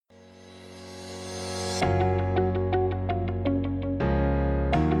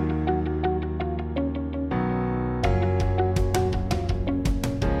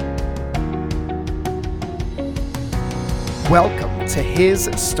Welcome to His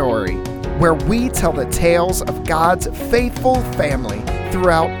Story, where we tell the tales of God's faithful family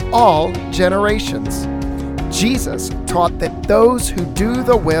throughout all generations. Jesus taught that those who do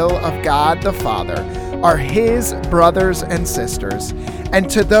the will of God the Father are His brothers and sisters, and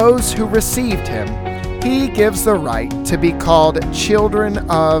to those who received Him, He gives the right to be called children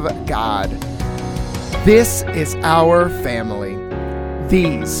of God. This is our family.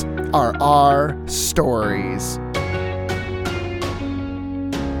 These are our stories.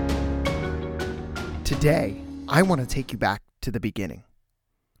 Today, I want to take you back to the beginning.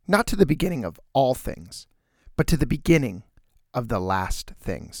 Not to the beginning of all things, but to the beginning of the last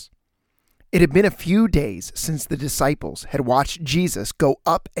things. It had been a few days since the disciples had watched Jesus go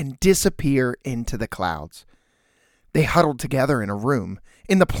up and disappear into the clouds. They huddled together in a room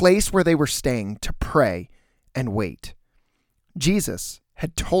in the place where they were staying to pray and wait. Jesus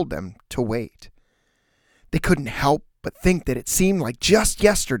had told them to wait. They couldn't help but think that it seemed like just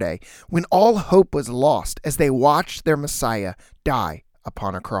yesterday when all hope was lost as they watched their Messiah die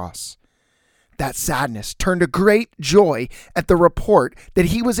upon a cross. That sadness turned to great joy at the report that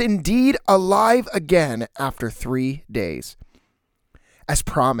he was indeed alive again after 3 days. As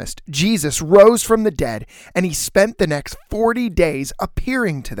promised, Jesus rose from the dead, and he spent the next 40 days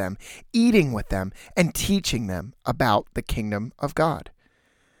appearing to them, eating with them, and teaching them about the kingdom of God.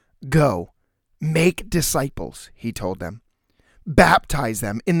 Go, make disciples, he told them. Baptize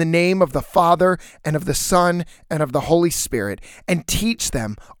them in the name of the Father and of the Son and of the Holy Spirit, and teach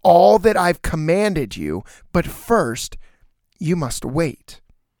them all that I've commanded you. But first, you must wait.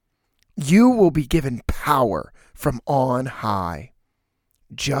 You will be given power from on high.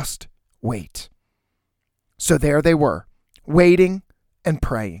 Just wait. So there they were, waiting and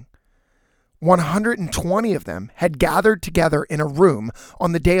praying. 120 of them had gathered together in a room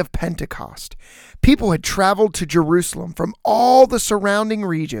on the day of Pentecost. People had traveled to Jerusalem from all the surrounding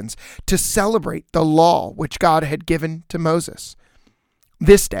regions to celebrate the law which God had given to Moses.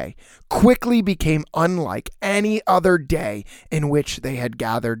 This day quickly became unlike any other day in which they had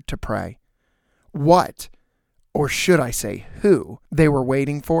gathered to pray. What, or should I say who, they were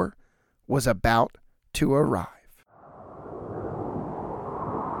waiting for was about to arrive.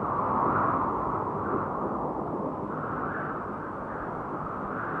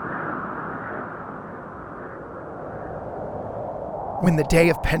 When the day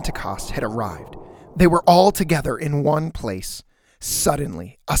of Pentecost had arrived, they were all together in one place.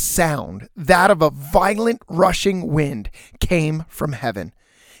 Suddenly, a sound, that of a violent rushing wind, came from heaven.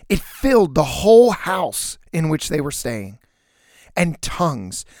 It filled the whole house in which they were staying. And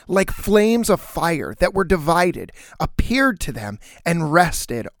tongues, like flames of fire that were divided, appeared to them and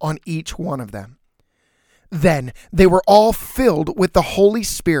rested on each one of them. Then they were all filled with the Holy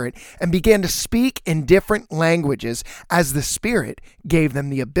Spirit and began to speak in different languages as the Spirit gave them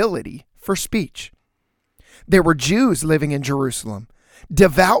the ability for speech. There were Jews living in Jerusalem,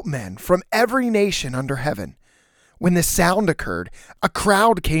 devout men from every nation under heaven. When the sound occurred, a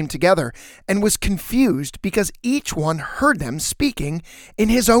crowd came together and was confused because each one heard them speaking in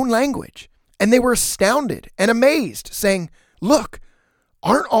his own language. And they were astounded and amazed, saying, "Look,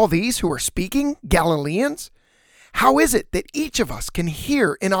 aren't all these who are speaking Galileans? How is it that each of us can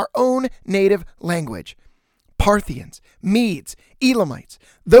hear in our own native language? Parthians, Medes, Elamites,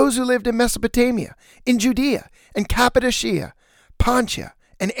 those who lived in Mesopotamia, in Judea and Cappadocia, Pontia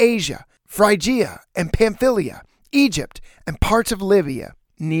and Asia, Phrygia and Pamphylia, Egypt and parts of Libya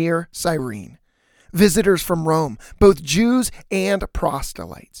near Cyrene. Visitors from Rome, both Jews and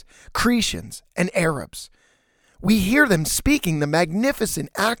proselytes, Cretians and Arabs. We hear them speaking the magnificent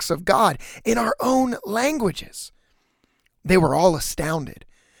acts of God in our own languages." They were all astounded.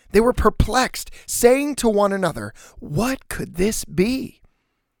 They were perplexed, saying to one another, "What could this be?"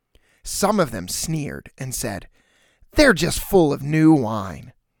 Some of them sneered and said, "They're just full of new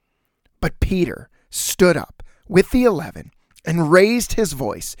wine." But Peter stood up with the 11 and raised his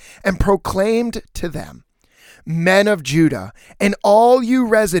voice and proclaimed to them, "Men of Judah, and all you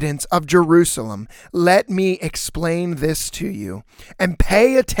residents of Jerusalem, let me explain this to you, and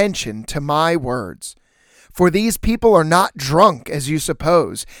pay attention to my words. For these people are not drunk as you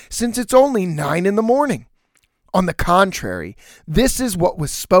suppose, since it's only 9 a.m. On the contrary, this is what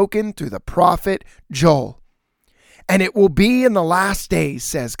was spoken through the prophet Joel. And it will be in the last days,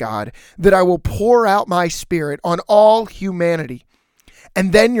 says God, that I will pour out my Spirit on all humanity.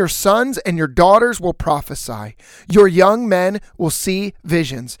 And then your sons and your daughters will prophesy. Your young men will see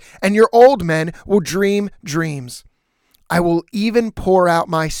visions, and your old men will dream dreams. I will even pour out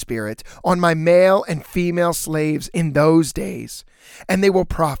my Spirit on my male and female slaves in those days, and they will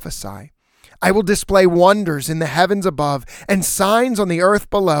prophesy. I will display wonders in the heavens above and signs on the earth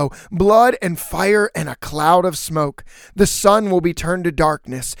below, blood and fire and a cloud of smoke. The sun will be turned to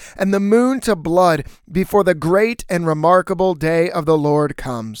darkness and the moon to blood before the great and remarkable day of the Lord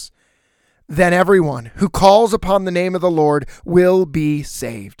comes. Then everyone who calls upon the name of the Lord will be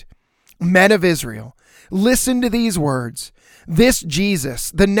saved. Men of Israel, listen to these words. This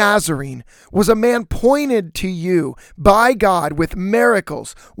Jesus, the Nazarene, was a man pointed to you by God with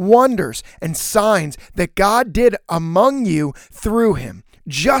miracles, wonders, and signs that God did among you through him,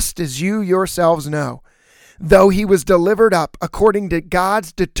 just as you yourselves know. Though he was delivered up according to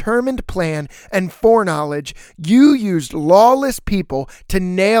God's determined plan and foreknowledge, you used lawless people to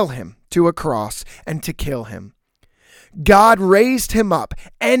nail him to a cross and to kill him. God raised him up,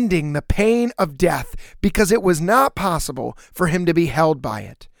 ending the pain of death, because it was not possible for him to be held by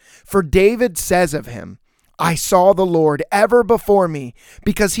it. For David says of him, I saw the Lord ever before me,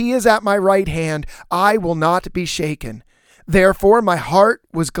 because he is at my right hand, I will not be shaken. Therefore my heart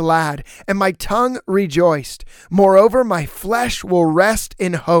was glad, and my tongue rejoiced. Moreover, my flesh will rest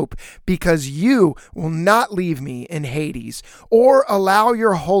in hope, because you will not leave me in Hades, or allow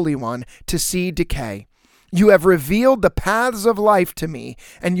your Holy One to see decay. You have revealed the paths of life to me,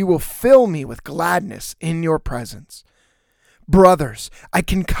 and you will fill me with gladness in your presence. Brothers, I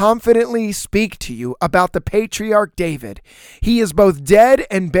can confidently speak to you about the patriarch David. He is both dead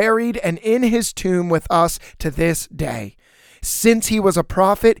and buried, and in his tomb with us to this day. Since he was a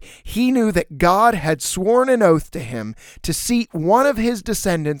prophet, he knew that God had sworn an oath to him to seat one of his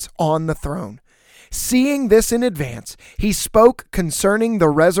descendants on the throne. Seeing this in advance, he spoke concerning the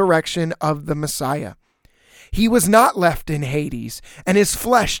resurrection of the Messiah. He was not left in Hades, and his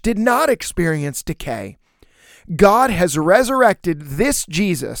flesh did not experience decay. God has resurrected this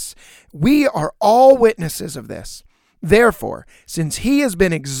Jesus. We are all witnesses of this. Therefore, since he has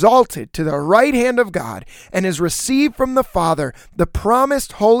been exalted to the right hand of God and has received from the Father the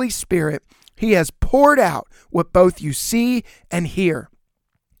promised Holy Spirit, he has poured out what both you see and hear.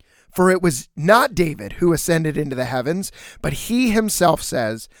 For it was not David who ascended into the heavens, but he himself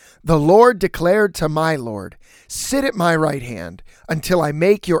says, The Lord declared to my Lord, Sit at my right hand until I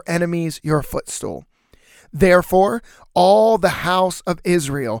make your enemies your footstool. Therefore, all the house of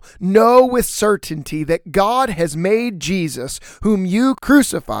Israel know with certainty that God has made Jesus, whom you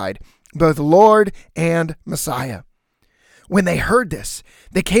crucified, both Lord and Messiah. When they heard this,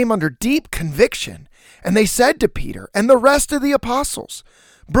 they came under deep conviction, and they said to Peter and the rest of the apostles,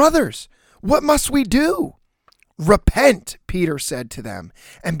 Brothers, what must we do? Repent, Peter said to them,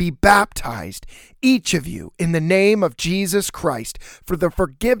 and be baptized, each of you, in the name of Jesus Christ, for the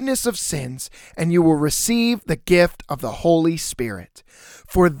forgiveness of sins, and you will receive the gift of the Holy Spirit.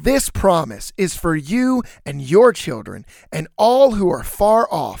 For this promise is for you and your children, and all who are far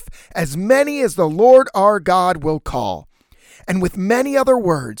off, as many as the Lord our God will call. And with many other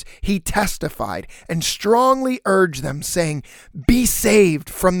words he testified and strongly urged them, saying, Be saved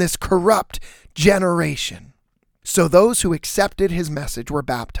from this corrupt generation. So those who accepted his message were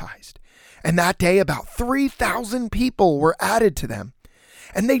baptized, and that day about 3,000 people were added to them.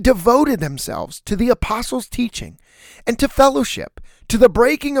 And they devoted themselves to the apostles' teaching, and to fellowship, to the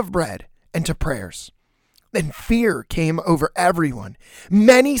breaking of bread, and to prayers. Then fear came over everyone.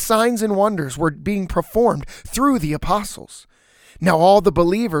 Many signs and wonders were being performed through the apostles. Now all the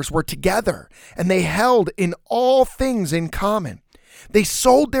believers were together, and they held in all things in common. They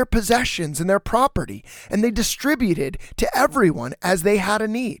sold their possessions and their property, and they distributed to everyone as they had a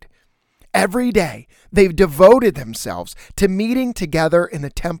need. Every day they devoted themselves to meeting together in the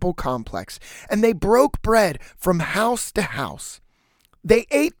temple complex, and they broke bread from house to house. They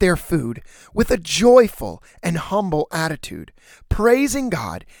ate their food with a joyful and humble attitude, praising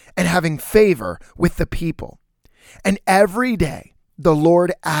God and having favor with the people. And every day the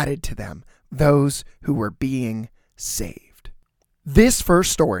Lord added to them those who were being saved. This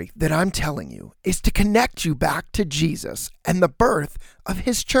first story that I'm telling you is to connect you back to Jesus and the birth of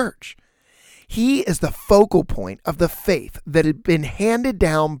his church. He is the focal point of the faith that had been handed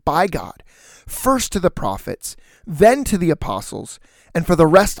down by God, first to the prophets, then to the apostles, and for the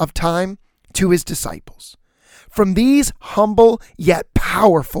rest of time to his disciples. From these humble yet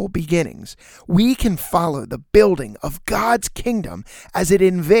powerful beginnings, we can follow the building of God's kingdom as it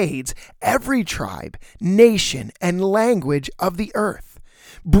invades every tribe, nation, and language of the earth,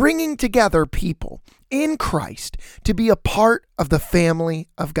 bringing together people in Christ to be a part of the family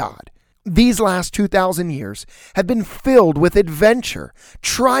of God. These last 2,000 years have been filled with adventure,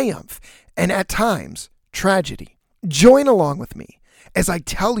 triumph, and at times, tragedy. Join along with me as I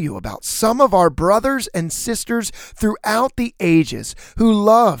tell you about some of our brothers and sisters throughout the ages who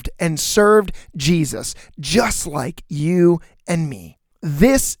loved and served Jesus just like you and me.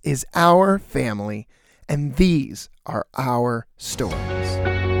 This is our family, and these are our stories.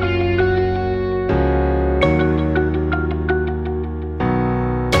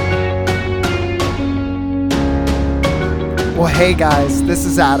 Well, hey guys, this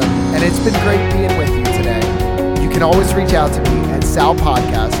is Adam, and it's been great being with you today. You can always reach out to me at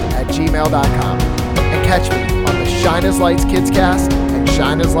salpodcast@gmail.com and catch me on the Shine as Lights Kids Cast and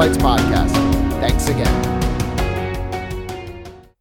Shine as Lights podcast. Thanks again.